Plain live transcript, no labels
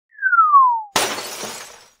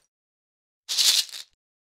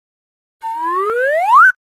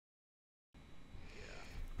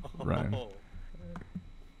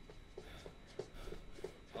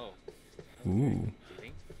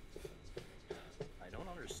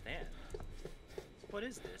understand. What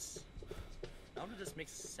is this? None of this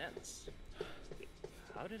makes sense.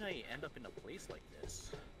 How did I end up in a place like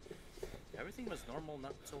this? Everything was normal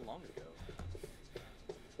not so long ago.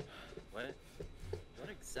 What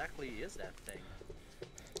exactly is that thing?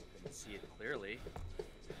 Couldn't see it clearly.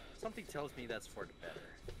 Something tells me that's for the better.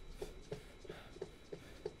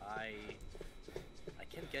 I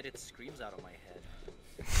can't get its screams out of my head.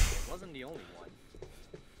 It wasn't the only one.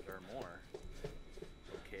 There are more.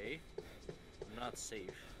 Okay. I'm not safe.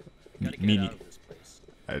 Gotta get out of this place.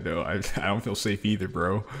 I know. I don't feel safe either,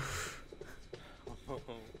 bro.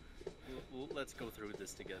 Let's go through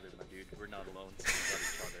this together, my dude. We're not alone, so we got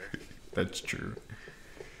each other. That's true.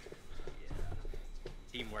 Yeah.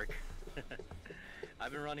 Teamwork.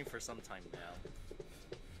 I've been running for some time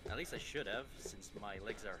now. At least I should have, since my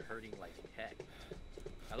legs are hurting like heck.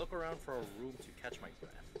 I look around for a room to catch my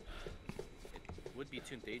breath. It would be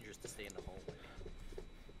too dangerous to stay in the hallway.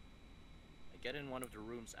 I get in one of the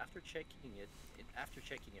rooms after checking if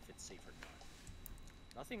it's safe or not.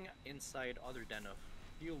 Nothing inside other than a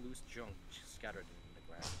few loose junk scattered in the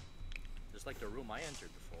ground. Just like the room I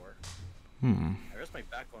entered before. I rest my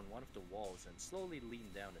back on one of the walls and slowly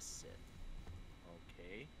lean down to sit.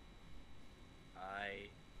 Okay. I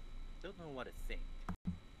don't know what to think.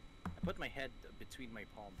 I put my head between my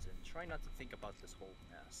palms and try not to think about this whole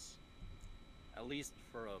mess. At least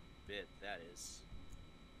for a bit, that is.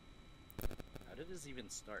 How did this even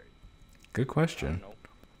start? Good question.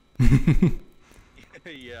 I don't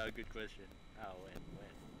know. Yeah, good question. How and when?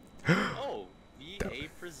 Oh, VA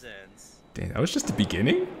presents Damn, that was just the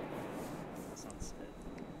beginning? Sunset.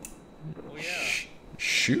 Oh yeah.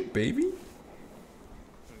 Shoot, baby. We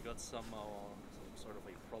got some sort of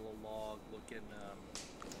a prologue looking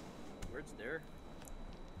words there.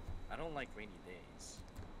 I don't like rainy days.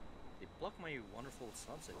 They block my wonderful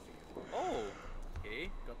sunset view. Oh, okay.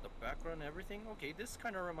 Got the background and everything. Okay, this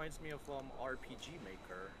kind of reminds me of RPG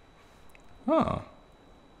Maker. Huh.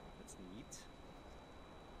 That's neat.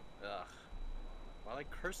 Ugh. While I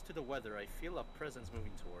curse to the weather, I feel a presence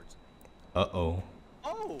moving towards me. Uh-oh.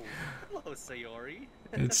 Oh! Hello, Sayori!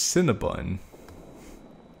 It's Cinnabon.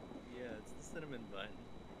 Yeah, it's the cinnamon bun.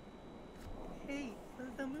 Hey,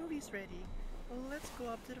 the movie's ready. Well, let's go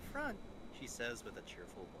up to the front, she says with a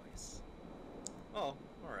cheerful voice. Oh,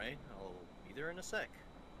 alright. I'll be there in a sec,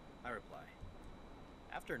 I reply.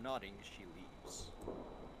 After nodding, she leaves.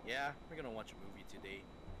 Yeah, we're gonna watch a movie today.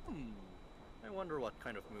 I wonder what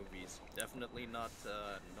kind of movies. Definitely not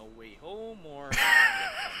No Way Home or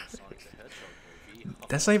Sonic the Hedgehog movie.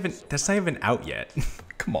 That's not even out yet.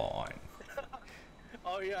 Come on.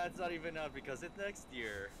 Oh yeah, it's not even out because it's next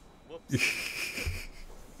year. Whoops.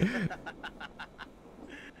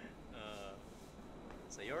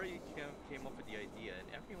 Sayori came up with the idea and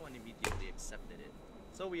everyone immediately accepted it.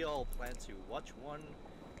 So we all plan to watch one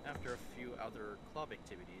after a few other club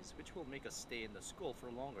activities, which will make us stay in the school for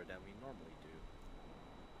longer than we normally do.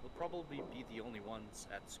 We'll probably be the only ones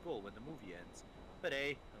at school when the movie ends. But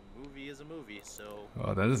hey, a movie is a movie, so...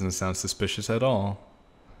 Well, that doesn't sound suspicious at all.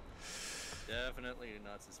 Definitely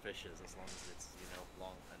not suspicious as long as it's,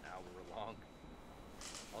 an hour long.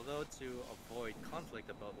 Although to avoid conflict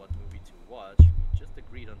about what movie to watch, we just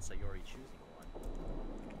agreed on Sayori choosing one.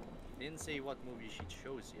 He didn't say what movie she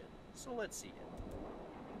chose yet, so let's see it.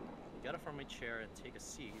 I got up from my chair and take a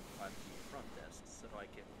seat at the front desk so I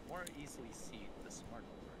can more easily see the smart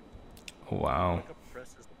board. Oh, wow. Monica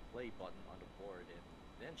presses the play button on the board and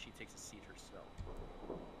then she takes a seat herself.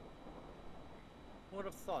 Who would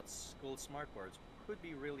have thought school smartboards could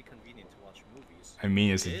be really convenient to watch movies? I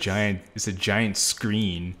mean, it's a giant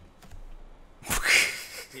screen.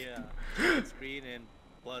 Yeah, screen, and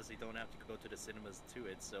plus you don't have to go to the cinemas to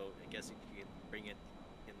it, so I guess you can bring it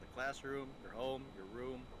in the classroom, your home, your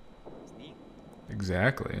room. It's neat.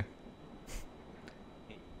 Exactly.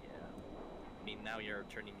 Yeah. I mean, now you have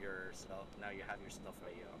yourself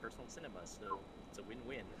a personal cinema, so it's a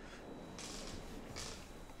win-win.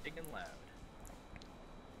 Big and loud.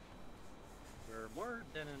 We're more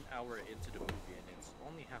than an hour into the movie and it's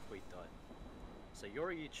only halfway done.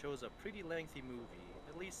 Sayori chose a pretty lengthy movie.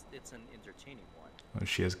 At least it's an entertaining one. Well,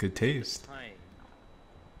 she has good taste.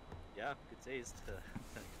 Yeah, good taste.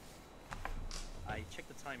 I checked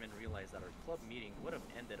the time and realized that our club meeting would have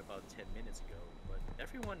ended about 10 minutes ago, but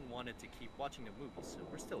everyone wanted to keep watching the movie, so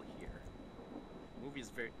we're still here. The movie is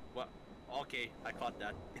very... Well, okay, I caught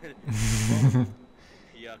that. Well,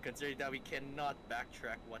 yeah, considering that we cannot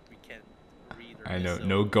backtrack what we can read or I know, so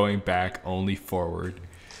no going back, only forward.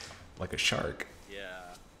 Like a shark.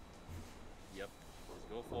 Yeah. Yep. Just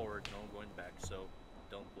go forward, no going back, so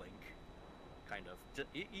don't blink. Kind of.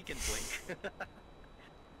 You can blink.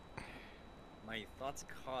 My thoughts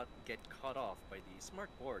get cut off by the smart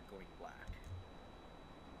board going black.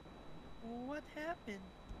 What happened?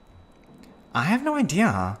 I have no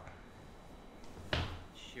idea.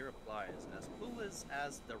 She replies, as clueless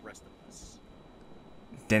as the rest of us.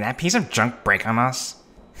 Did that piece of junk break on us?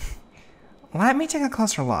 Let me take a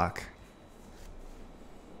closer look.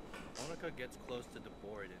 Monica gets close to the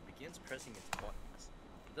board and begins pressing its buttons.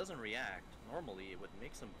 It doesn't react. Normally, it would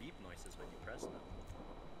make some beep noises when you press them.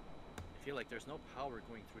 I feel like there's no power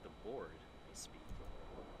going through the board, I speak.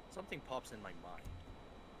 Something pops in my mind.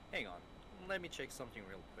 Hang on, let me check something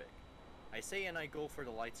real quick. I say and I go for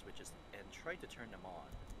the light switches and try to turn them on.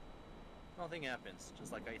 Nothing happens,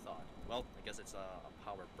 just like I thought. Well, I guess it's a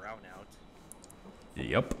power brownout.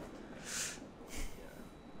 Yep.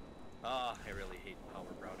 Yeah. I really hate power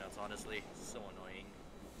brownouts, honestly. It's so annoying.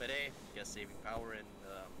 But hey, I guess saving power and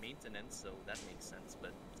maintenance, so that makes sense.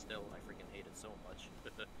 But still, I freaking hate it so much.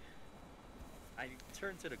 I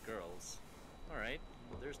turn to the girls. Alright,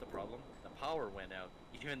 well, there's the problem. The power went out.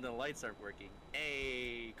 Even the lights aren't working.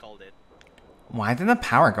 Hey, called it. Why did the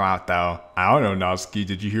power go out, though? I don't know, Noski.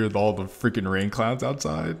 Did you hear all the freaking rain clouds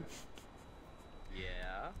outside?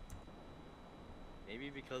 Yeah. Maybe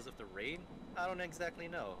because of the rain? I don't exactly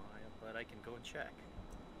know, but I can go and check.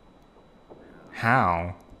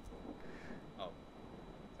 How? Oh,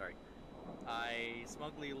 sorry. I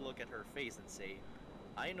smugly look at her face and say,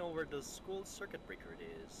 I know where the school circuit breaker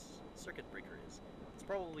is. It's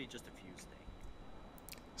probably just a fuse thing.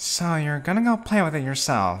 So you're gonna go play with it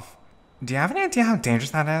yourself. Do you have any idea how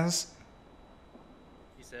dangerous that is?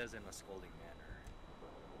 She says in a scolding manner.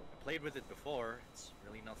 I played with it before. It's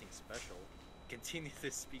really nothing special. Continue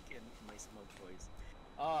to speak in my smug voice.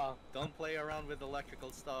 Don't play around with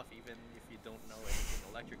electrical stuff, even if you don't know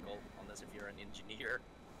anything electrical, unless if you're an engineer.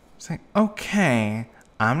 It's like, okay,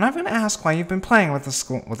 I'm not gonna ask why you've been playing with the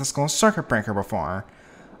school circuit breaker before,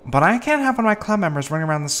 but I can't have one of my club members running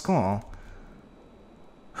around the school.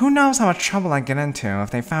 Who knows how much trouble I'd get into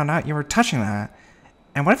if they found out you were touching that?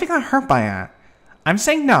 And what if you got hurt by it? I'm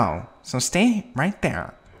saying no, so stay right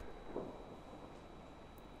there.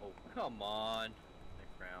 Oh, come on. I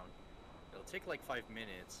frown. It'll take like 5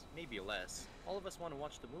 minutes, maybe less. All of us want to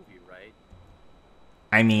watch the movie, right?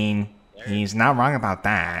 I mean, he's not wrong about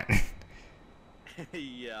that.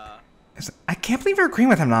 Yeah. I can't believe you're agreeing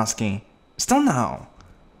with him, Noski. Still no.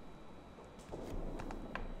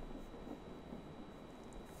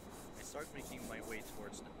 I start making my way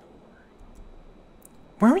towards the door.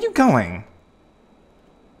 Where are you going?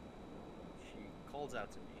 She calls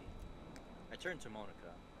out to me. I turn to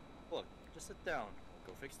Monica. Look, just sit down.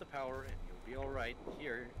 Go fix the power and you'll be alright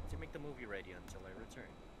here to make the movie ready until I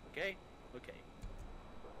return. Okay? Okay.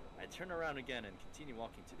 I turn around again and continue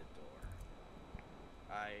walking to the door.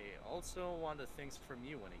 I also want the things from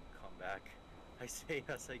you when you come back. I say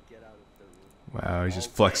as I get out of the room. Wow, he's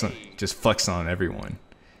just flexing on everyone.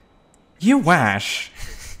 You wash.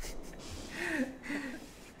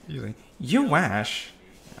 He's like, you wash.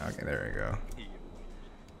 Okay, there we go.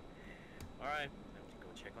 Alright, time to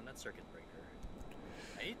go check on that circuit breaker.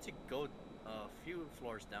 I need to go a few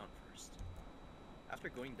floors down first. After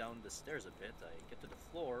going down the stairs a bit, I get to the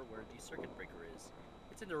floor where the circuit breaker is.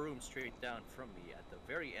 It's in the room straight down from me at the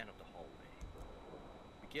very end of the hallway.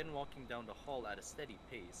 Begin walking down the hall at a steady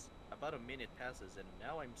pace. About a minute passes and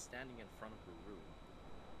now I'm standing in front of the room.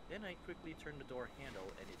 Then I quickly turn the door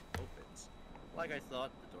handle and it opens. Like I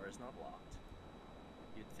thought, the door is not locked.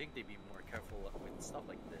 You'd think they'd be more careful with stuff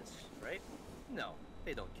like this, right? No,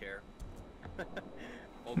 they don't care.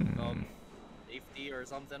 Safety or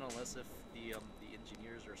something, unless if the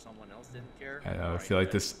engineers or someone else didn't care. I know, I feel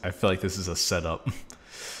like this is a setup.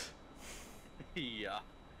 Yeah,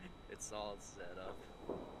 it's all set up.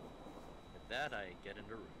 With that, I get in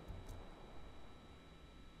the room.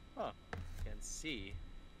 Huh, can't see.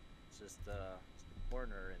 It's just the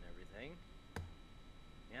corner and everything.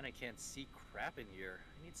 Man, I can't see crap in here.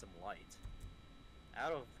 I need some light.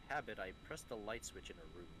 Out of habit, I press the light switch in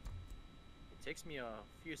a room. It takes me a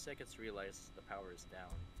few seconds to realize the power is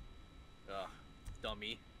down. Ugh,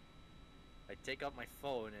 dummy. I take out my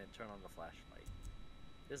phone and turn on the flashlight.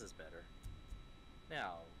 This is better.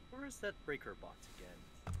 Now, where is that breaker box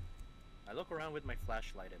again? I look around with my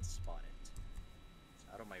flashlight and spot it.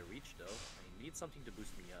 It's out of my reach though. I need something to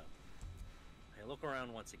boost me up. I look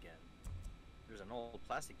around once again. There's an old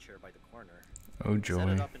plastic chair by the corner. Oh joy. Set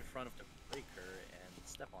it up in front of the breaker and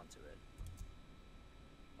step onto it.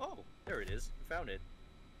 Oh, there it is. You found it.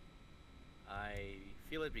 I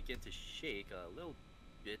feel it begin to shake a little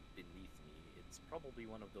bit beneath me. It's probably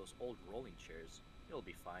one of those old rolling chairs. It'll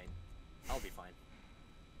be fine. I'll be fine.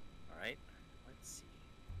 Alright, let's see.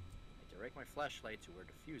 I direct my my flashlight to where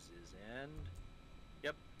the fuse is, and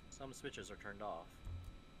yep, some switches are turned off.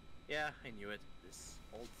 Yeah, I knew it. This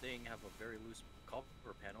old thing have a very loose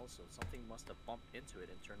cover panel, so something must have bumped into it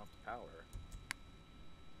and turned off the power.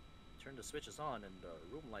 Turn the switches on and the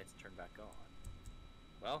room lights turn back on.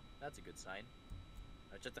 Well, that's a good sign.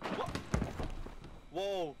 I just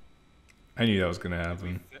whoa! I knew that was gonna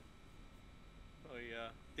happen. Oh yeah.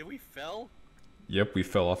 Did we fell? Yep, we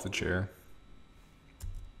fell off the chair.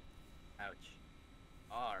 Ouch.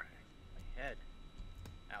 Oh, my head.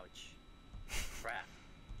 Ouch. Crap.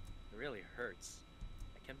 It really hurts.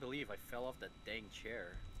 I can't believe I fell off that dang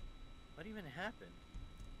chair. What even happened?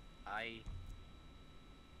 I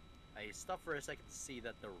stopped for a second to see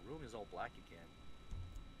that the room is all black again.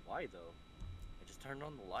 Why though? I just turned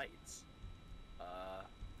on the lights.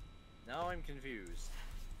 Now I'm confused.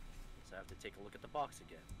 So I have to take a look at the box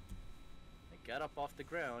again. I got up off the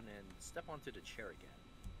ground and step onto the chair again.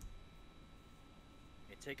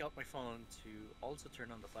 I take out my phone to also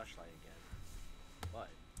turn on the flashlight again. But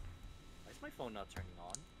why is my phone not turning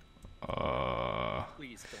on?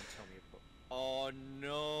 Please don't tell me about. Oh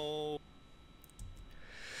no!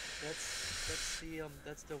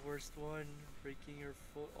 That's the worst one. Breaking your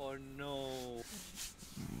foot. Oh no!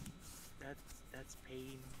 That's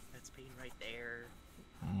pain. That's pain right there.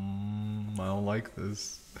 I don't like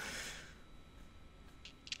this.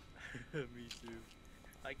 Me too.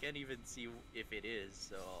 I can't even see if it is,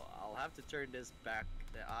 so I'll have to turn this back.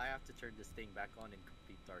 I have to turn this thing back on in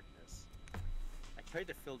complete darkness. I tried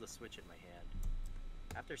to fill the switch in my hand.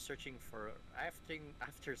 After searching for it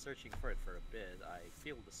for a bit, I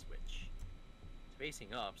feel the switch. It's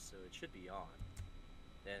facing up, so it should be on.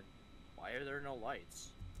 Then, why are there no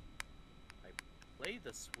lights? I played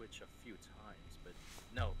the switch a few times, but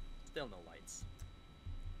no, still no lights.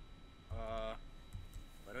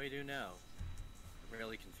 What do I do now? I'm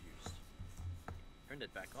really confused. Turned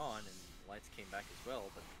it back on, and lights came back as well,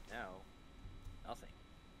 but now, nothing.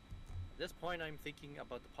 At this point, I'm thinking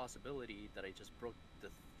about the possibility that I just broke the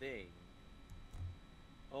thing.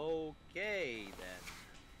 Okay, then.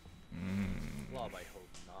 Blob, I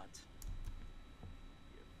hope not.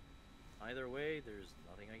 Yep. Either way, there's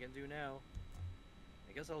nothing I can do now.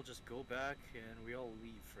 I guess I'll just go back and we all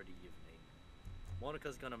leave for the evening.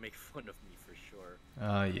 Monica's gonna make fun of me for sure.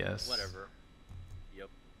 Yes. Whatever. Yep.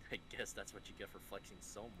 I guess that's what you get for flexing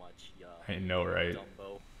so much, I know, right?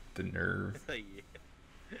 Dumbo. The nerve.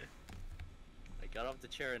 Yeah. I got off the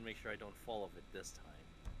chair and make sure I don't fall off it this time.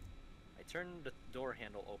 I turn the door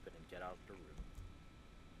handle open and get out of the room.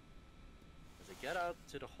 As I get out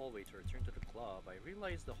to the hallway to return to the club, I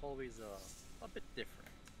realize the hallway's a bit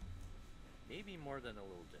different. Maybe more than a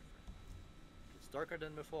little different. It's darker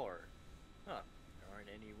than before. Huh, there aren't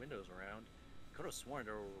any windows around. I could have sworn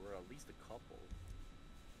there were at least a couple.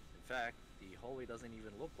 In fact, the hallway doesn't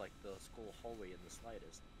even look like the school hallway in the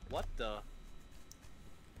slightest. What the?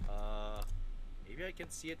 Maybe I can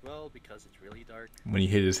see it well because it's really dark. When he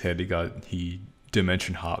hit his head, he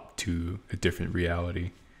dimension hopped to a different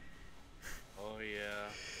reality. Oh yeah,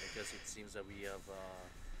 I guess it seems that we have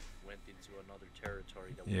went into another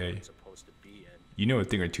territory that we weren't supposed to be in. You know a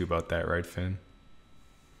thing or two about that, right, Finn?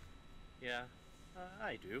 Yeah,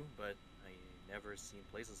 I do, but I never seen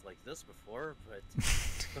places like this before. But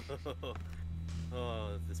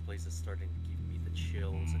oh, this place is starting to give me the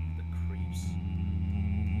chills and the creeps.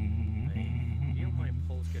 I feel my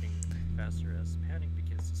pulse getting faster as panic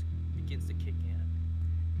begins to kick in.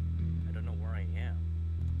 I don't know where I am.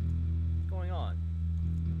 What's going on?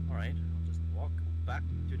 Alright, I'll just walk back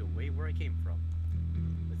to the way where I came from.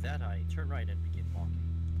 With that, I turn right and begin walking.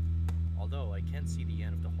 Although I can't see the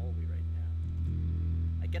end of the hallway right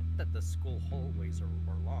now. I get that the school hallways are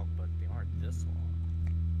long, but they aren't this long.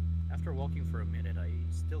 After walking for a minute, I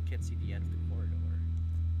still can't see the end of the corridor.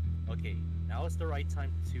 Okay, now is the right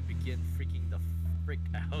time to begin freaking the frick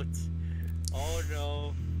out. Oh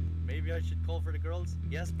no. Maybe I should call for the girls?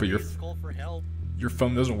 Yes, please call for help. Your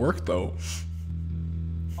phone doesn't work though.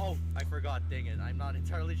 Oh, I forgot, dang it. I'm not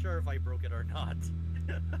entirely sure if I broke it or not.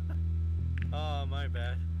 Oh, my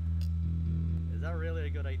bad. Is that really a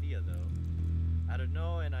good idea though? I don't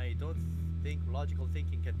know, and I don't think logical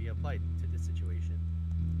thinking can be applied to this situation.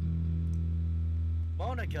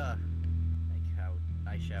 Monica!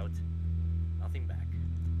 I shout. Nothing back.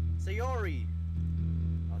 Sayori!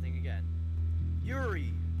 Nothing again.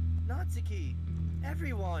 Yuri! Natsuki!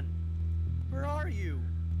 Everyone! Where are you?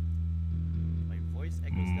 My voice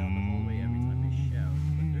echoes down the hallway every time I shout,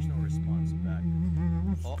 but there's no response back.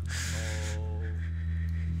 Uh-oh.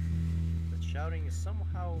 The shouting is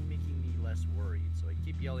somehow making me less worried, so I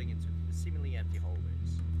keep yelling into the seemingly empty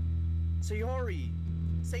hallways. Sayori!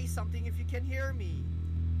 Say something if you can hear me.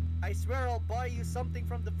 I swear I'll buy you something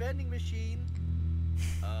from the vending machine.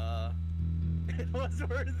 It was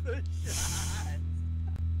worth the shot.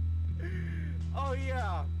 Oh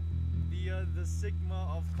yeah. The Sigma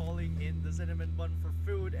of calling in the cinnamon bun for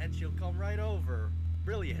food and she'll come right over.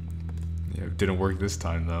 Brilliant. Yeah, it didn't work this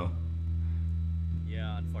time though.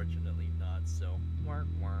 Yeah, unfortunately not, so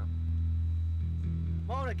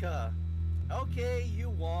Monica! Okay, you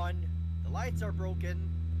won. The lights are broken.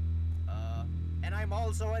 And I'm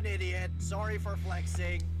also an idiot. Sorry for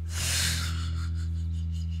flexing.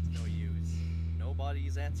 No use.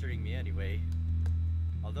 Nobody's answering me anyway.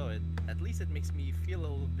 Although at least it makes me feel a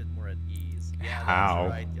little bit more at ease. Yeah, How?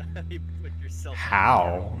 that's right. You put yourself How?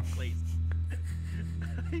 in your own place.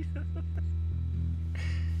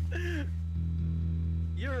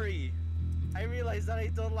 Yuri, I realize that I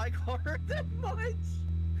don't like horror that much.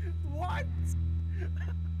 What?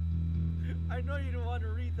 I know you don't want to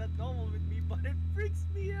read that novel with me, but it freaks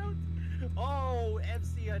me out. Oh,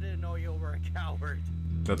 MC, I didn't know you were a coward.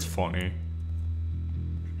 That's funny.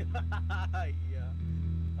 Yeah.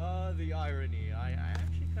 The irony. I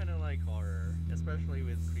actually kind of like horror, especially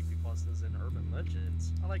with creepypastas and urban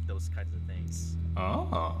legends. I like those kinds of things.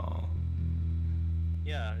 Oh.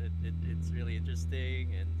 Yeah, it's really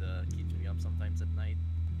interesting and keeps me up sometimes at night.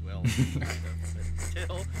 Well, kind of, but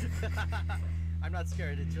still. I'm not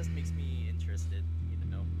scared, it just makes me interested, you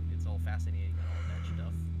know? It's all fascinating and all that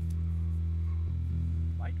stuff.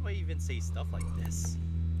 Why do I even say stuff like this?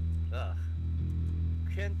 Ugh.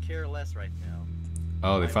 Can't care less right now.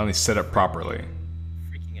 Oh, they finally set it properly.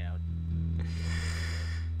 Freaking out.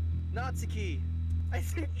 Natsuki! I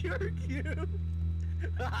think you're cute!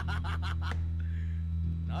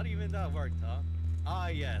 Not even that worked, huh? Ah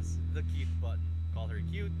yes, the cute button. Call her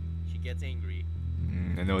cute, she gets angry.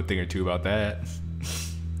 I know a thing or two about that.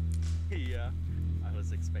 Yeah, I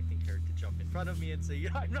was expecting her to jump in front of me and say,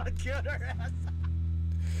 I'm not cute, her ass!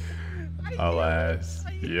 Alas.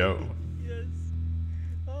 Yo. Yes.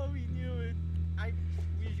 Oh, we knew it.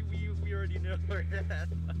 We already know her that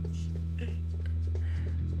much.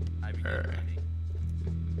 I begin running.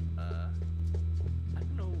 I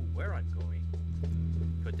don't know where I'm going.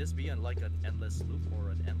 Could this be like an endless loop or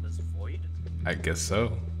an endless void? I guess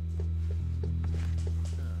so.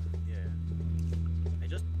 Yeah. I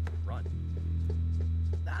just run.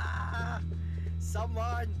 Ah!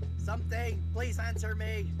 Someone! Something! Please answer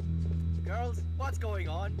me! Girls, what's going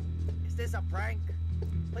on? Is this a prank?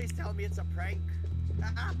 Please tell me it's a prank.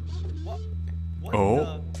 Ah! What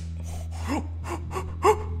Oh.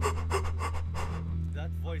 That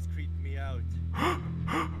voice creeped me out.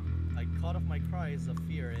 I caught off my cries of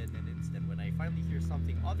fear in an instant when I finally hear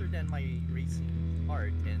something other than my racing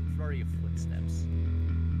heart and flurry of footsteps.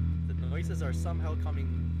 The noises are somehow coming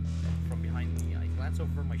from behind me. I glance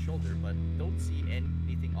over my shoulder but don't see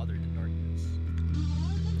anything other than darkness.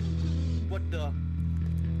 What the?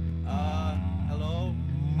 Hello?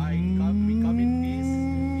 We come in peace.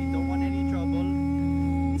 We don't want any trouble.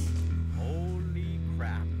 Holy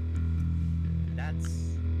crap.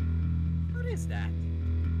 What is that?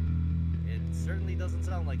 It certainly doesn't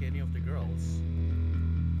sound like any of the girls.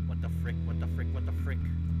 What the frick, what the frick, what the frick?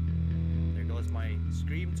 There goes my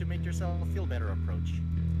scream to make yourself feel better approach.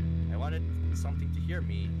 I wanted something to hear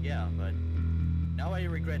me, yeah, but now I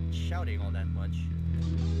regret shouting all that much.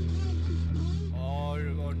 Oh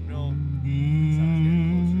no. Sounds getting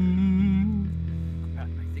closer. Crap,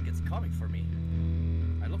 I think it's coming for me.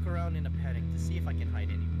 I look around in a panic to see if I can hide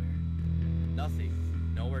anywhere. Nothing.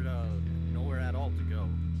 Nowhere at all to go.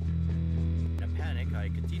 In a panic, I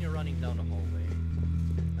continue running down the hallway.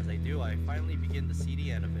 As I do, I finally begin to see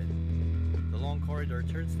the end of it. The long corridor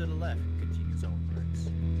turns to the left and continues onwards.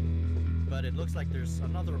 But it looks like there's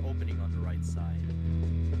another opening on the right side.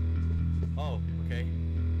 Oh, okay.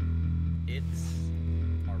 It's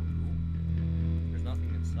our room? There's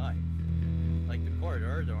nothing inside. Like the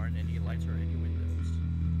corridor, there aren't any lights or any windows.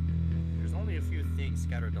 There's only a few things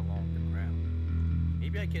scattered along the ground.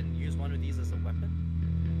 Maybe I can use one of these as a weapon?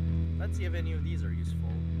 Let's see if any of these are useful.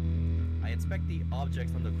 I inspect the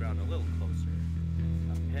objects on the ground a little closer.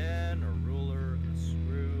 A pen, a ruler, a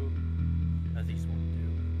screw. These won't do.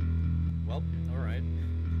 Well, alright.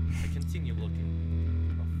 I continue looking.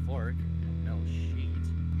 A fork, a metal sheet.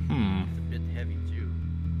 It's a bit heavy too.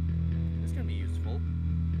 This can be useful.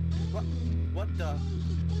 What the?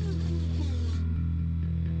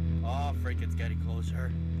 Oh, frick, it's getting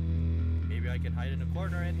closer. Maybe I can hide in a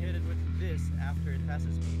corner and hit it with this after it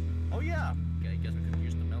passes me. Oh yeah! Okay, I guess we could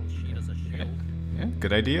use the metal sheet as a shield. Yeah,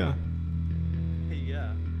 good idea.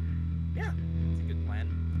 Yeah. Yeah, it's a good plan.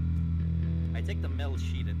 I take the metal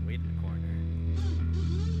sheet and wait in the corner.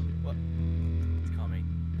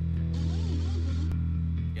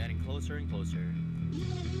 closer and closer.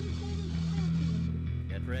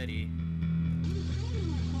 Get ready.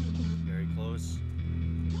 Very close.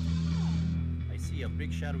 I see a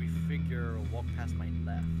big shadowy figure walk past my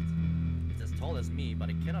left. It's as tall as me, but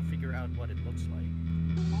I cannot figure out what it looks like.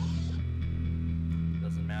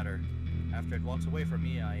 Doesn't matter. After it walks away from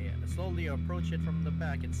me, I slowly approach it from the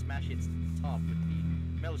back and smash its top with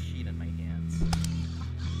the metal sheet in my hands.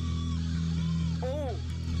 Oh!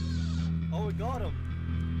 Oh, it got him!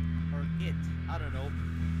 Or it. I don't know.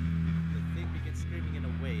 The thing begins screaming in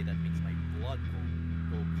a way that makes my blood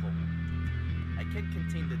go cold. I can't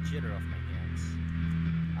contain the jitter of my hands.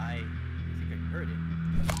 I think I heard it.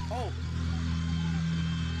 Oh!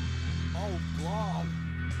 Oh, blob!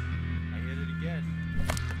 I hit it again.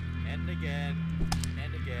 And again.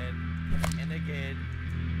 And again. And again.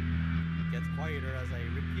 It gets quieter as I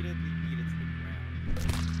repeatedly beat it to the ground.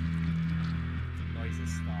 Noises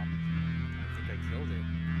stop. I think I killed it.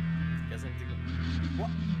 Guess I'm thinking.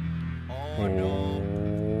 What? Oh no.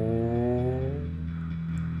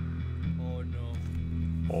 Oh no.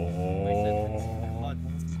 My sentence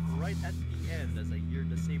cuts right at the end as I hear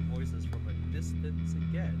the same voices from a distance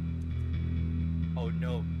again. Oh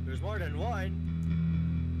no, there's more than one.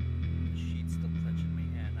 The sheet still clenched in my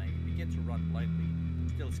hand. I begin to run blindly,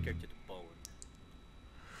 still scared to the bone.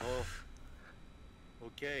 Oh.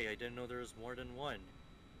 Okay, I didn't know there was more than one.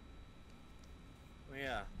 Oh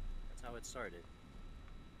yeah, that's how it started.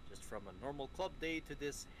 Just from a normal club day to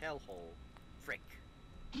this hellhole. Frick.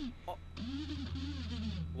 Oh.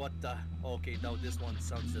 What the? Okay, now this one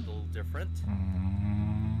sounds a little different.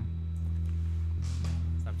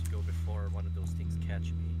 It's time to go before one of those things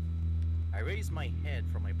catch me. I raise my head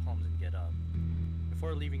from my palms and get up.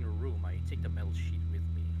 Before leaving the room, I take the metal sheet with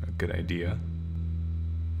me. A good idea.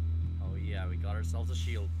 Oh yeah, we got ourselves a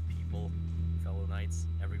shield, people, fellow knights,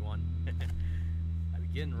 everyone. I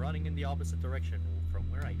begin running in the opposite direction from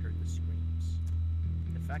where I heard the screams.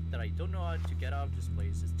 The fact that I don't know how to get out of this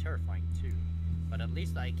place is terrifying too, but at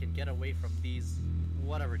least I can get away from these,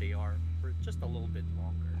 whatever they are, for just a little bit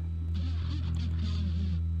longer.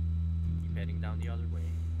 Keep heading down the other way.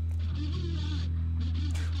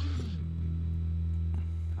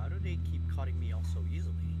 How do they keep cutting me off so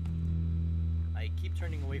easily? I keep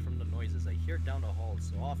turning away from the noises I hear down the hall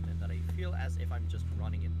so often that I feel as if I'm just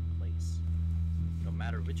running in place. No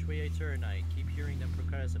matter which way I turn, I keep hearing them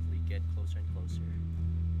progressively get closer and closer.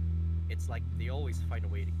 It's like they always find a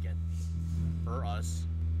way to get me. For us,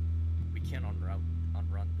 we can't unrun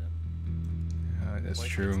them. That's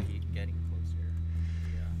Voices true. keep getting closer.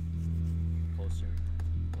 Yeah. Closer.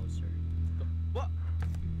 Closer. What?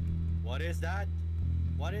 What is that?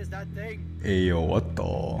 What is that thing? Ayo, what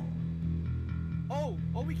the? Oh,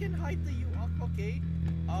 we can hide the okay.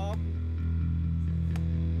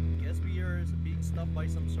 Guess we are being stopped by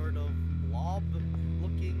some sort of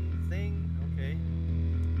blob-looking thing. Okay.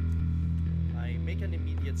 I make an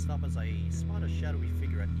immediate stop as I spot a shadowy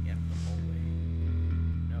figure at the end of the hallway.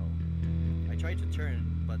 No. I try to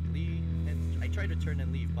turn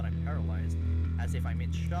and leave, but I'm paralyzed, as if I'm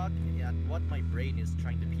in shock at what my brain is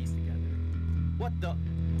trying to piece together. What the?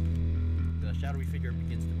 The shadowy figure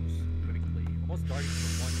begins to move quickly, almost darting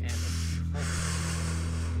from one end of the hallway.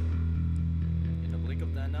 In the blink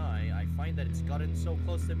of an eye, I find that it's gotten so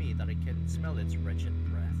close to me that I can smell its wretched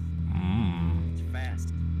breath. It's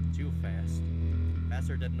fast. Too fast.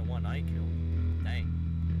 Faster than the one I killed. Dang.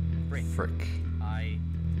 Frick. I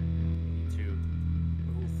need to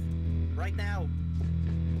move. Right now!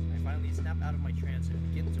 I finally snap out of my trance and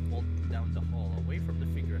begin to bolt down the hall, away from the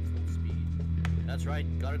figure at full speed. That's right,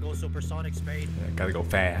 gotta go supersonic speed. Yeah, gotta go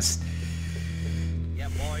fast. Yeah,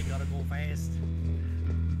 boy, gotta go fast.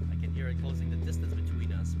 I can hear it closing the distance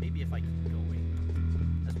between us. Maybe if I keep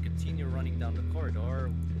going. As we continue running down the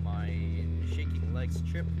corridor, my shaking legs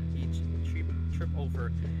trip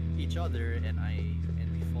over each other, and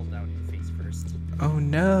we fall down face first. Oh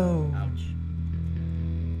no! Ouch.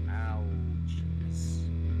 Ouchies.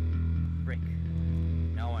 Frick.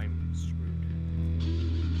 Now I'm screwed.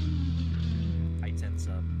 I tense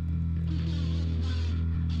up.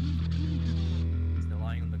 Still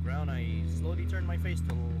lying on the ground, I slowly turn my face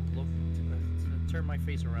turn my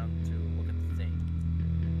face around to look at the thing.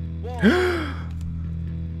 Whoa!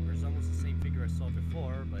 There's almost the same figure I saw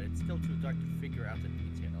before, but it's still too dark to figure out the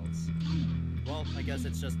details. Well, I guess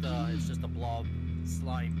it's just a blob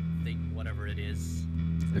slime thing, whatever it is.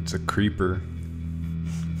 It's a creeper.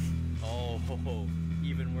 Oh,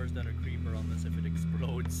 even worse than a creeper unless if it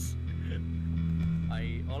explodes.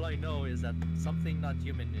 All I know is that something not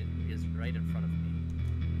human is right in front of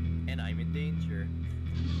me. And I'm in danger.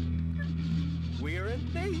 We're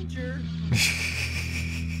in danger!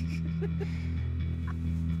 The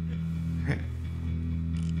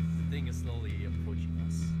thing is slowly approaching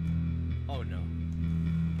us. Oh no.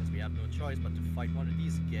 Guess we have no choice but to fight one of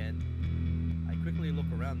these again. I quickly look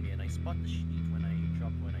around me and I spot the sheet when I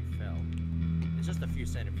dropped when I fell. It's just a few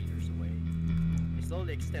centimeters away. I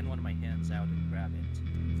slowly extend one of my hands out and grab it.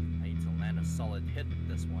 I need to land a solid hit with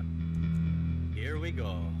this one. Here we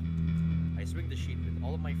go. I swing the sheet with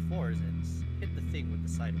all of my fours and hit the thing with the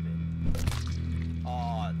side of it.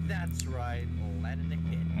 Aw, that's right. Land in a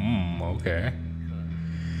hit. Okay.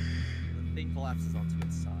 The thing collapses onto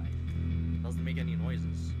its side. Doesn't make any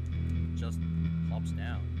noises. Just plops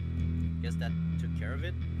down. Guess that took care of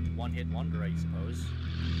it. One hit wonder, I suppose.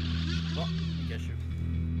 Well, I guess you.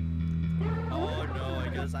 Oh no, I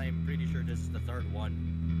guess I'm pretty sure this is the third one.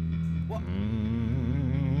 What?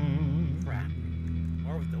 Crap.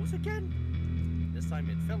 More of those again? This time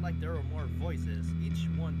it felt like there were more voices, each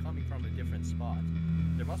one coming from a different spot.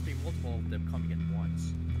 There must be multiple of them coming at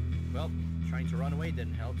once. Well, trying to run away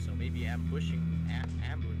didn't help, so maybe ambushing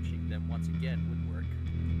them once again would work.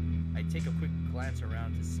 I take a quick glance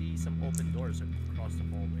around to see some open doors across the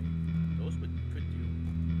hallway. Those could do.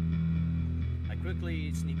 I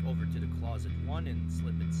quickly sneak over to the closet one and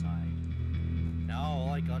slip inside. Now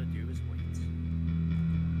all I gotta do is wait.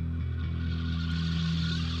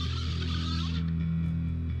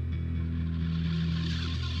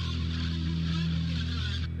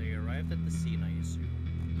 They arrived at the scene, I assume.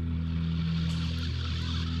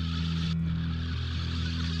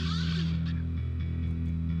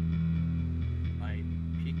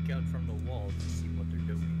 Out from the wall to see what they're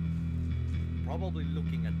doing. Probably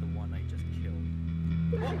looking at the one I just killed.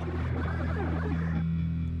 Whoa.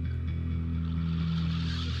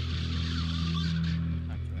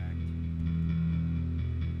 Time to act.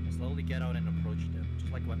 I slowly get out and approach them,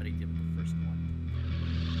 just like what I did with the first one.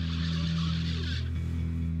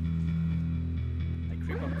 I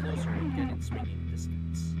creep up closer and get in swinging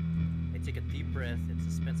distance. I take a deep breath and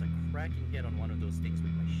dispense a cracking hit on one of those things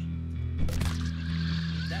with my sheet.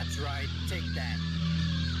 That's right, take that!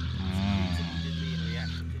 Screams immediately in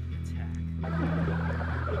reaction to the attack.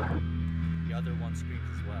 The other one screams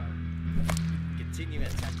as well. Continue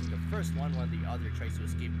attacking the first one while the other tries to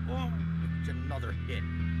escape. Oh, with another hit.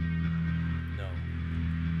 No.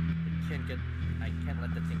 I can't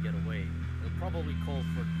let the thing get away. It'll probably call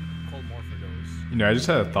more for those. You know, I just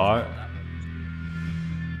had a thought.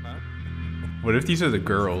 Huh? What if these are the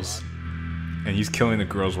girls, and he's killing the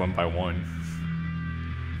girls one by one?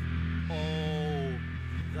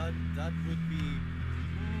 That would be.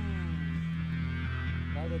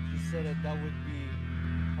 Now that you said it, that would be.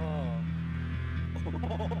 Oh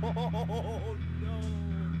no!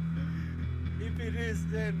 If it is,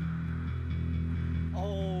 then.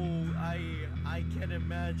 Oh, I can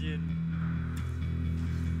imagine.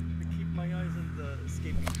 I keep my eyes on the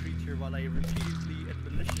escaping creature while I repeatedly and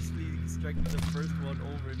maliciously strike the first one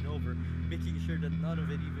over and over, making sure that none of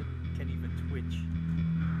it can even twitch.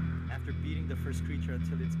 After beating the first creature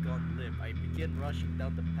until it's gone limp, I begin rushing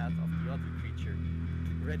down the path of the other creature,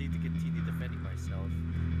 ready to continue defending myself.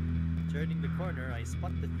 Turning the corner, I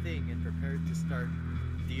spot the thing and prepare to start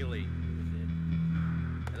dealing with it.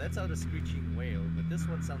 I let out a screeching wail, but this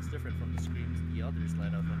one sounds different from the screams the others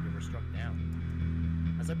let out when they were struck down.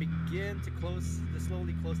 As I begin to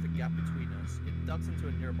slowly close the gap between us, it ducks into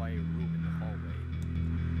a nearby room in the hallway.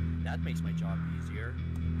 That makes my job easier.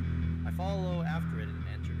 I follow after it and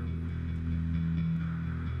enter the room.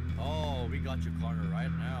 Oh, we got you cornered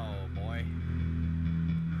right now, boy.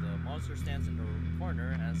 The monster stands in the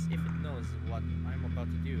corner as if it knows what I'm about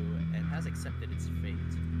to do and has accepted its fate.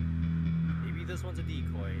 Maybe this one's a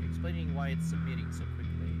decoy, explaining why it's submitting so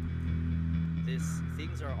quickly. These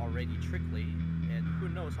things are already trickly, and who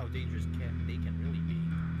knows how dangerous they can really be.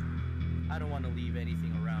 I don't want to leave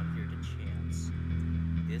anything around here to chance.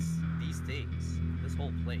 These things, this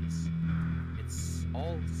whole place, it's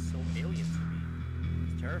all so alien to me.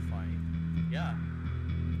 It's terrifying. Yeah,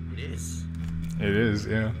 it is. It is,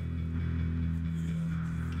 yeah.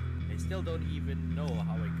 I still don't even know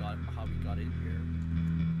how we got in here.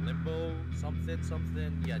 Limbo,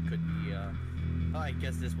 something. Yeah, it could be. I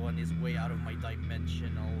guess this one is way out of my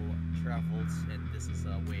dimensional travels, and this is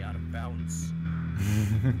way out of bounds.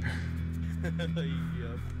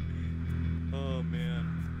 Yep. Oh man.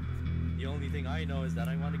 The only thing I know is that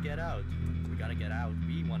I want to get out. We gotta get out.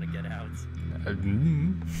 We want to get out.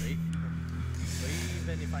 Right? But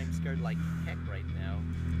even if I'm scared like heck right now,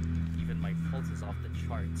 even my pulse is off the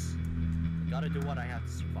charts. I gotta do what I have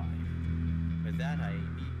to survive. With that, I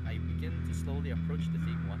begin to slowly approach the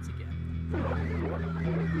thing once again.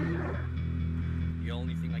 The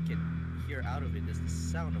only thing I can hear out of it is the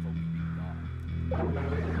sound of a weeping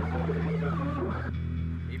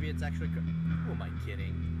Maybe it's actually. Who am I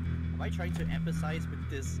kidding? Am I trying to emphasize with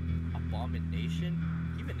this abomination?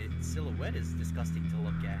 Even its silhouette is disgusting to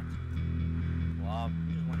look at. Well, I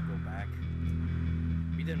just want to go back.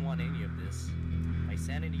 We didn't want any of this. My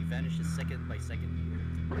sanity vanishes second by second here.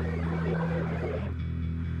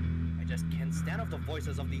 I just can't stand off the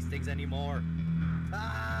voices of these things anymore.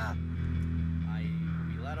 Ah!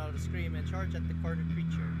 We let out a scream and charge at the cornered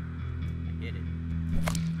creature. I hit it.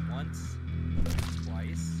 Once,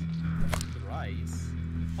 twice, thrice.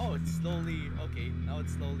 Oh, it's slowly, okay, now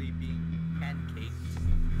it's slowly being pancaked.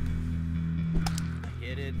 I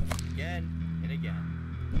hit it again and again.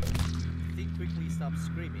 I think quickly stop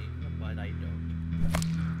screaming, but I don't.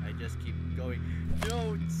 I just keep going.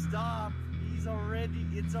 Don't stop! It's already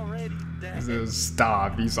dead.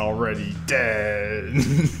 Stop, he's already dead.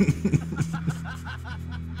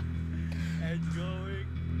 And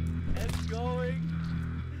going.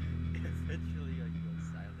 Eventually I go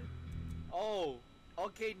silent. Oh,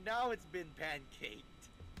 okay, now it's been pancaked.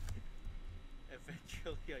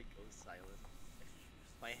 Eventually I go silent.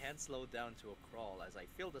 My hands slow down to a crawl as I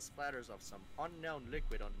feel the splatters of some unknown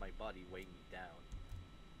liquid on my body weighing me down.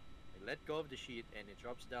 I let go of the sheet and it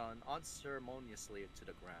drops down unceremoniously to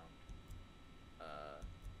the ground.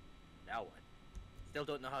 Now what? Still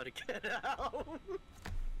don't know how to get out.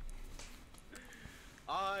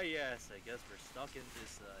 Ah yes, I guess we're stuck in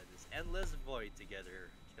this endless void together,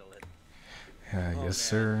 Killin. Yes, man.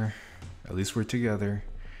 sir. At least we're together.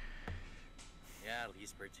 Yeah, at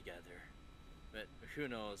least we're together. But who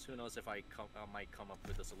knows? Who knows if I might come up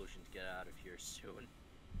with a solution to get out of here soon.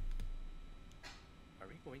 Are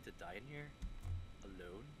we going to die in here?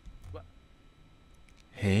 Alone? What?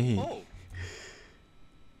 Hey. Oh!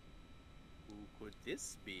 Who could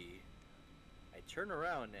this be? I turn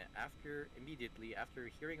around immediately after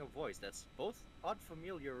hearing a voice that's both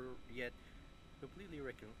unfamiliar yet completely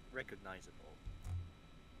recognizable.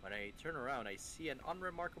 When I turn around, I see an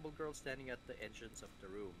unremarkable girl standing at the entrance of the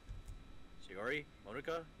room. Sayori,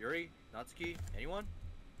 Monika, Yuri, Natsuki, anyone?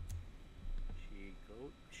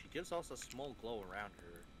 She gives us a small glow around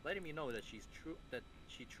her, letting me know that she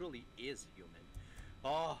truly is human.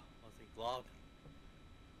 Oh, thank God.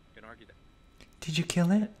 Can argue that. Did you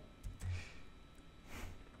kill it?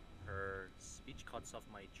 Her speech cuts off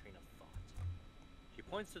my train of thought. She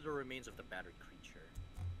points to the remains of the battered creature.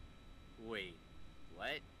 Wait, what?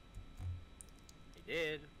 I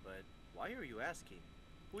did, but why are you asking?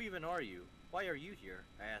 Who even are you? Why are you here?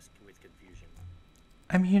 I ask with confusion.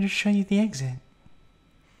 I'm here to show you the exit.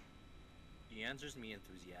 She answers me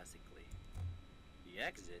enthusiastically. The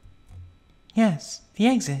exit? Yes, the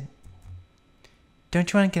exit.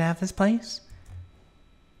 Don't you want to get out of this place?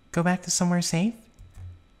 Go back to somewhere safe?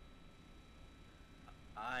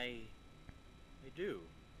 I do.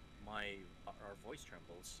 Our voice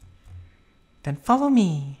trembles. Then follow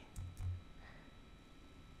me.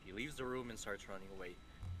 He leaves the room and starts running away.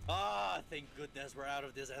 Ah, thank goodness we're out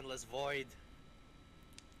of this endless void.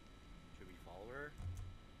 Should we follow her?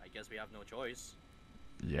 I guess we have no choice.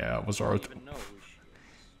 Yeah, what's I our... don't even know who she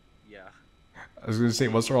is. Yeah. I was gonna say,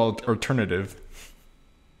 what's our alternative?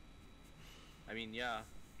 I mean, yeah.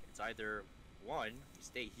 It's either one, we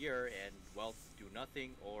stay here and, well, do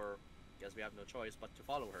nothing, or I guess we have no choice but to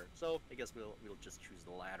follow her. So, I guess we'll just choose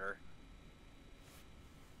the latter.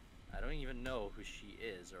 I don't even know who she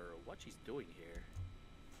is or what she's doing here.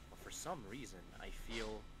 But for some reason, I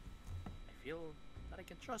feel that I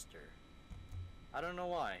can trust her. I don't know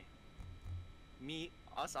why.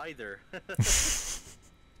 Us either.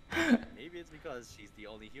 Maybe it's because she's the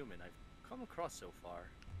only human I've come across so far.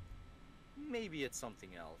 Maybe it's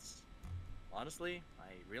something else. Honestly,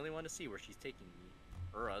 I really want to see where she's taking me.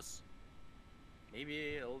 Or us.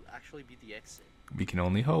 Maybe it'll actually be the exit. We can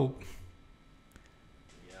only hope.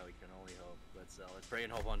 Yeah, we can only hope. Let's pray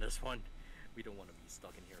and hope on this one. We don't want to be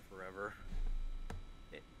stuck in here forever.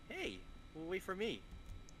 Hey, wait for me.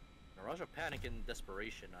 In a rush of panic and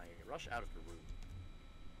desperation, I rush out of the room.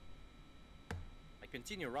 I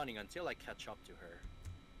continue running until I catch up to her.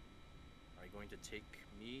 Are you going to take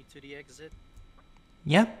me to the exit?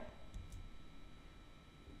 Yep.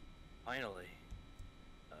 Finally.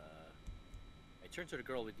 I turn to the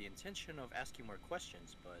girl with the intention of asking more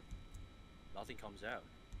questions, but nothing comes out.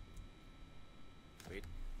 Wait.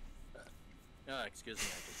 Excuse me,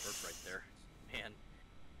 I just burped right there. Man.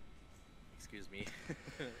 Excuse me.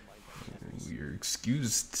 Mind my manners. You're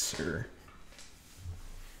excused, sir.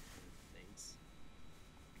 Thanks.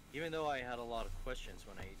 Even though I had a lot of questions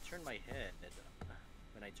when I turned my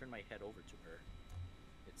head over to her,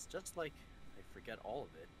 it's just like I forget all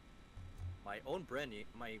of it. my own brain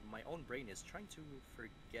is trying to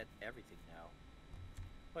forget everything now.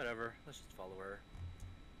 Whatever, let's just follow her.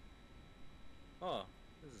 Oh,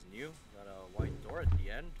 this is new. Got a white door at the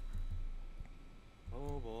end.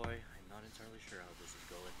 Oh boy, I'm not entirely sure how this is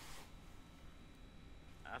going.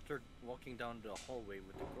 After walking down the hallway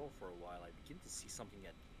with the girl for a while, I begin to see something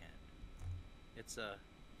at the end. It's a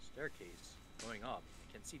staircase going up.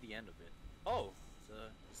 I can see the end of it. Oh, it's a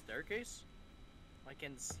staircase? I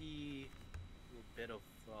can see a little bit of,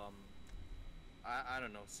 I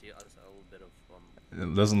don't know, see a little bit of,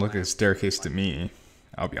 It doesn't look like a staircase to me.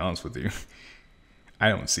 I'll be honest with you. I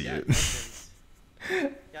don't see yeah, it.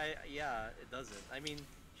 yeah, it doesn't. I mean,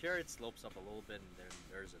 sure, it slopes up a little bit, and then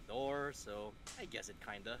there's a door, so I guess it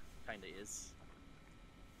kinda is.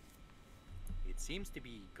 It seems to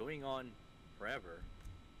be going on forever.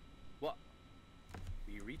 What?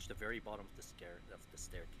 We reach the very bottom of the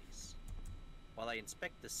staircase. While I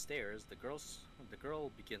inspect the stairs, the girl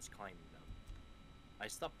begins climbing them. I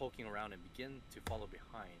stop poking around and begin to follow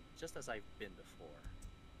behind, just as I've been before.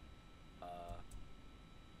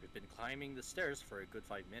 We've been climbing the stairs for a good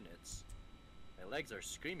 5 minutes. My legs are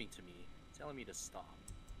screaming to me, telling me to stop.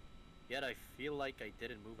 Yet I feel like I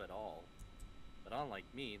didn't move at all. But unlike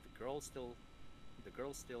me, the girl's still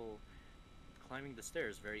climbing the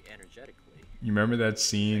stairs very energetically. You remember that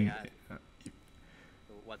scene?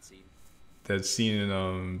 What scene? That scene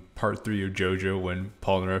in part 3 of JoJo when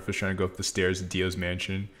Paul and Ref is trying to go up the stairs to Dio's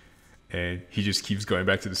mansion, and he just keeps going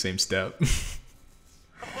back to the same step.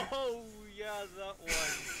 Oh yeah, that one.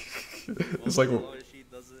 It's like as long as she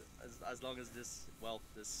does it, as long as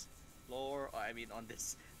this floor, I mean on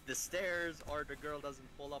the stairs, or the girl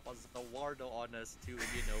doesn't pull up as a Wardo on us to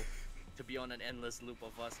to be on an endless loop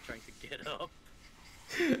of us trying to get up.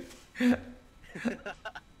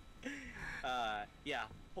 Yeah,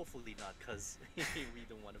 hopefully not, cause we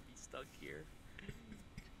don't want to be stuck here.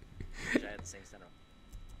 Which I had the same center.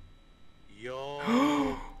 Yo,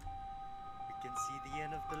 we can see the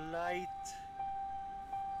end of the light.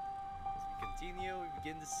 As we continue, we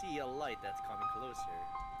begin to see a light that's coming closer.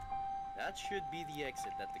 That should be the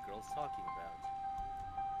exit that the girl's talking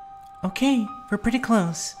about. Okay, we're pretty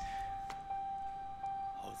close.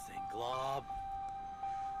 Oh, thank Glob.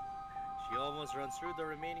 She almost runs through the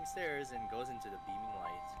remaining stairs and goes into the beaming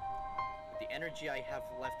light. With the energy I have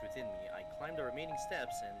left within me, I climb the remaining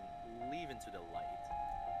steps and leave into the light.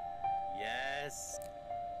 Yes!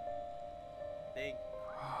 Thank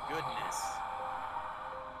goodness.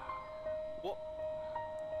 What?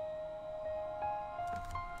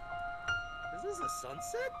 Is this a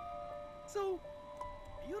sunset? So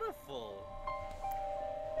beautiful.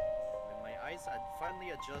 When my eyes had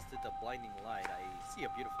finally adjusted the blinding light, I see a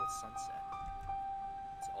beautiful sunset.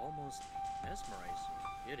 It's almost mesmerizing.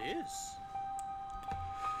 It is.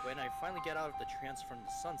 When I finally get out of the trance from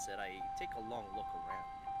the sunset, I take a long look around.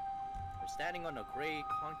 We're standing on a gray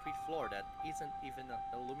concrete floor that isn't even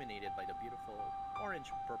illuminated by the beautiful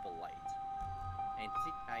orange-purple light.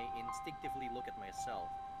 I instinctively look at myself.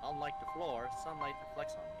 Unlike the floor, sunlight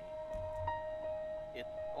reflects on me. It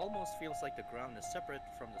almost feels like the ground is separate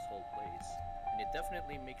from this whole place, and it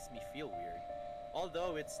definitely makes me feel weird.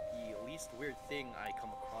 Although it's the least weird thing I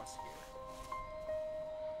come across here.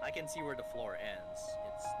 I can see where the floor ends.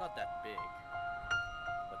 It's not that big.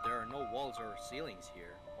 But there are no walls or ceilings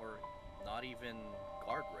here, or not even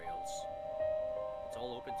guardrails. It's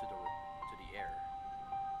all open to the air.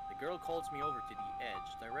 The girl calls me over to the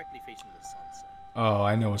edge, directly facing the sunset. Oh,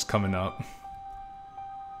 I know what's coming up.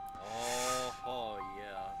 Oh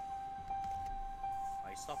yeah.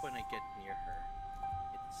 I stop when I get near her.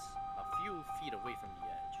 It's a few feet away from the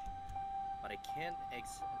edge, but I can't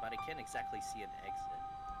exactly see an exit.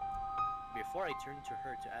 Before I turn to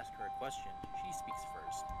her to ask her a question, she speaks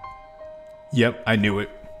first. Yep, I knew it.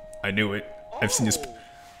 Oh! I've seen this. Who's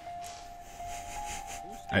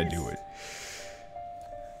I this? knew it.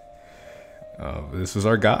 This was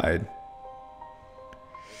our guide.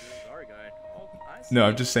 This is our guy. Oh, I see. No,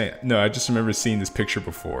 I'm just saying. No, I just remember seeing this picture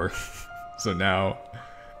before, so now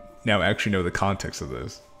I actually know the context of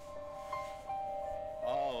this.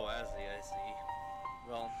 Oh, I see.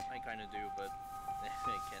 Well, I kind of do, but I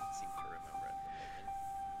can't seem to remember at the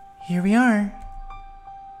moment. Here we are.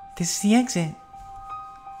 This is the exit.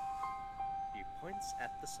 He points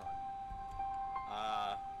at the sun.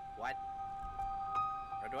 What?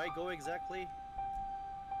 Where do I go exactly?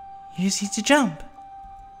 You just need to jump.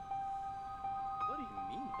 What do you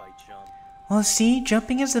mean by jump? Well, see,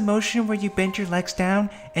 jumping is the motion where you bend your legs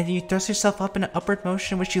down and you thrust yourself up in an upward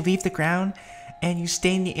motion, which you leave the ground and you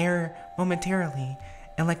stay in the air momentarily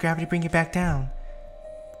and let gravity bring you back down.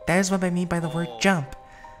 That is what I mean by the word jump.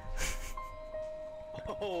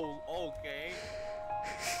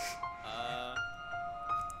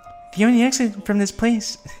 The only exit from this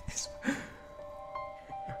place.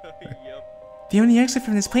 Yep. The only exit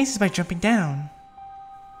from this place is by jumping down.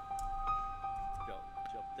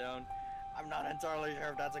 Jump down. I'm not entirely sure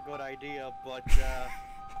if that's a good idea, but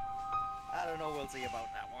I don't know. We'll see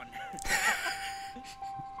about that one.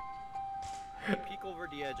 I peek over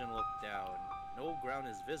the edge and look down. No ground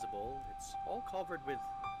is visible. It's all covered with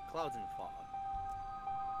clouds and fog.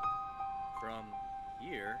 From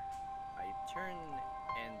here, I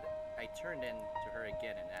turned then to her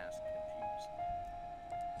again and asked, confused.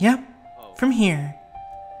 Yep, Oh, from here.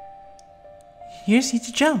 You just need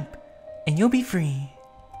to jump, and you'll be free.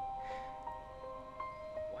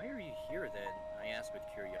 why are you here then? I asked with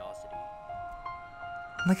curiosity.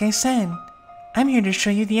 Like I said, I'm here to show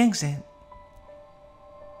you the exit.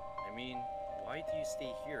 I mean, why do you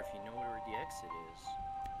stay here if you know where the exit is?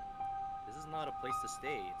 This is not a place to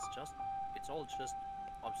stay. It's all just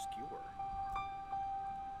obscure.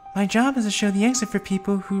 My job is to show the exit for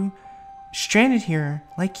people who stranded here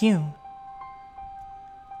like you.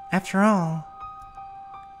 After all,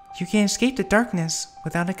 you can't escape the darkness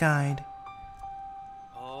without a guide.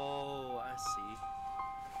 Oh, I see.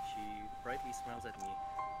 She brightly smiles at me.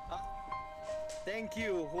 Thank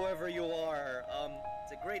you, whoever you are.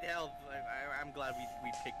 It's a great help. I'm glad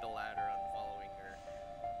we picked the ladder on following her.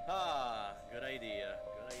 Good idea.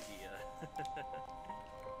 Good idea.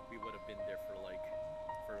 We would have been there for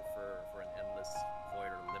an endless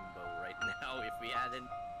void or limbo right now if we hadn't.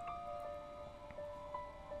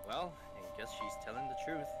 Well, I guess she's telling the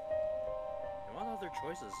truth. And what other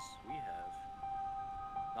choices we have?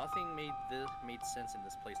 Nothing made sense in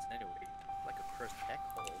this place anyway. Like a cursed heck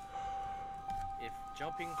hole. If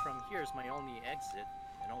jumping from here is my only exit,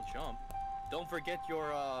 and I'll jump. Don't forget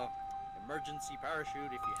your emergency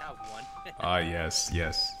parachute if you have one. Yes.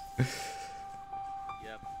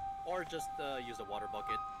 Yep. Or just use a water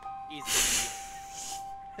bucket. Easy.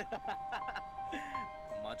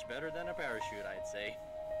 Much better than a parachute, I'd say.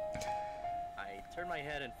 I turn my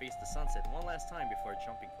head and face the sunset one last time before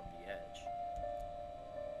jumping from the edge.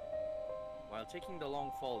 While taking the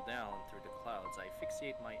long fall down through the clouds, I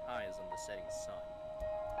fixate my eyes on the setting sun.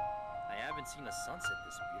 I haven't seen a sunset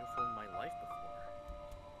this beautiful in my life before.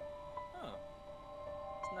 Huh.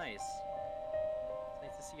 It's nice. It's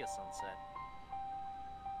nice to see a sunset.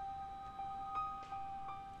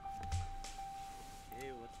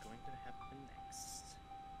 Okay, what's going to happen next?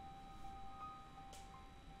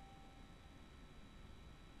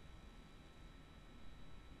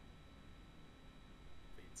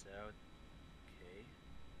 Fades out. Okay.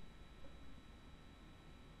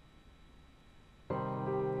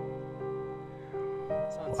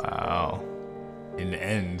 Sunset. Wow. It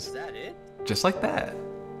ends Is that it? just like that.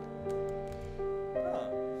 Huh.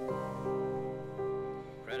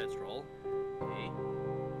 Credits roll. Okay.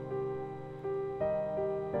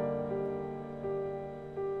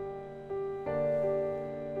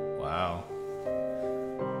 Wow.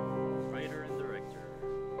 Writer and director.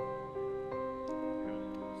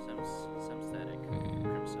 Semstatic.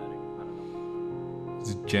 Crimstatic. I don't know.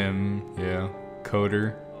 It's Gem, yeah.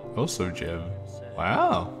 Coder, also Gem. Semstatic.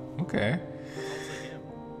 Wow. Okay. Also him.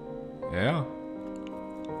 Yeah.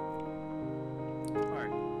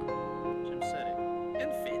 Art. Semstatic.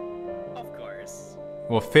 And Finn. Of course.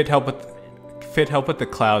 Well, Fit helped with the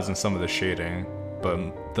clouds and some of the shading, but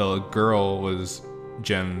the girl was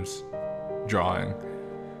Gem's drawing.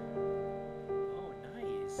 Oh,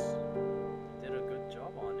 nice. Did a good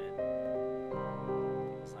job on it.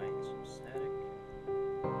 Science static.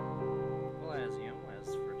 Well, as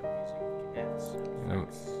for the music and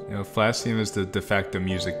effects. Flash is the de facto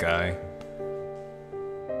music guy.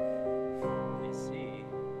 I see.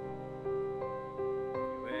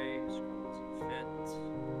 Anyway, scroll to fit.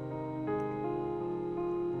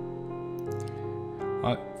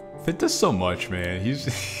 Fit does so much, man. He's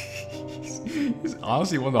he's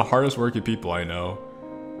honestly one of the hardest working people I know.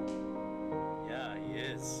 Yeah, he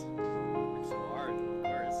is. Works so hard, of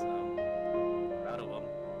course. Proud of him.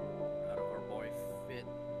 Proud of our boy Fit.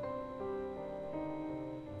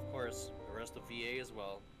 Of course, the rest of VA as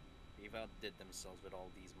well. They've outdid themselves with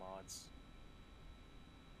all these mods.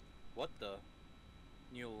 What the?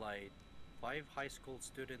 New light. 5 high school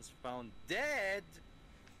students found dead?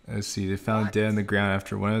 Let's see, they found dead on the ground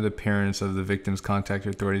after one of the parents of the victims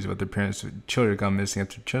contacted authorities about their parents' children gone missing.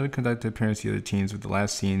 After children contacted parents of the other teens with the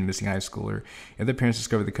last seen missing high schooler, the other parents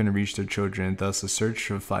discovered they couldn't reach their children, thus a search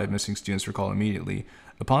of 5 missing students were called immediately.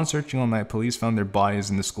 Upon searching all night, police found their bodies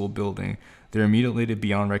in the school building. They were mutilated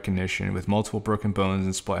beyond recognition, with multiple broken bones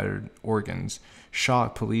and splattered organs.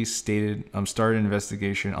 Shocked, police started an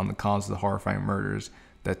investigation on the cause of the horrifying murders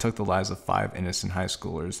that took the lives of 5 innocent high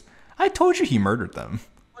schoolers. I told you he murdered them.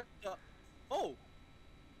 What the? Oh!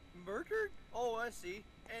 Murdered? Oh, I see.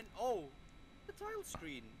 And oh, the title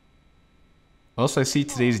screen. Also, I see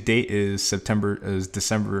today's date is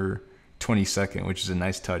December 22nd, which is a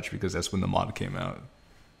nice touch because that's when the mod came out.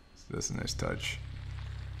 So that's a nice touch.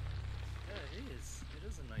 Yeah, it is. It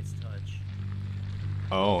is a nice touch.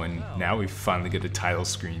 Oh, and Wow. now we finally get a title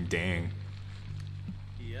screen. Dang.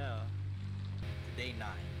 Yeah. Day 9.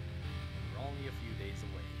 We're only a few days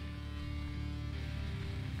away.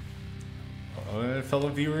 Alright, fellow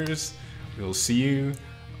viewers, we'll see you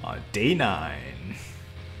on day 9.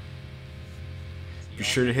 Be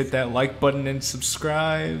sure to hit that like button and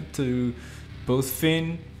subscribe to both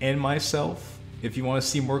Finn and myself if you want to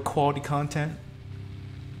see more quality content.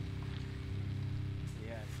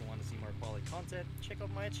 Yeah, if you want to see more quality content, check out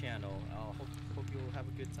my channel. Hope you'll have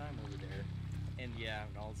a good time over there. And yeah,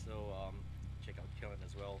 and also check out Kilin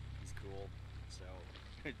as well. He's cool.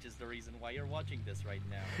 So just the reason why you're watching this right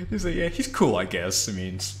now. He's like, yeah, he's cool, I guess. I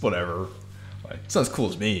mean, it's whatever. It's not as cool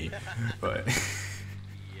as me, but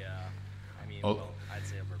Yeah. I mean, Oh. well, I'd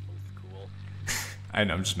say we're both cool. I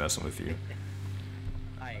know I'm just messing with you.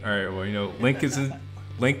 I All right, well, you know, link to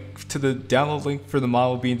the download link for the mod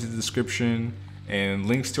will be in the description, and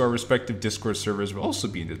links to our respective Discord servers will also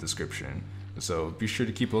be in the description. So be sure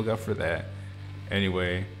to keep a lookout for that.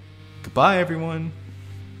 Anyway, goodbye, everyone.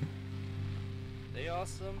 Stay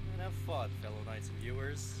awesome and have fun, fellow knights and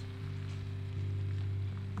viewers.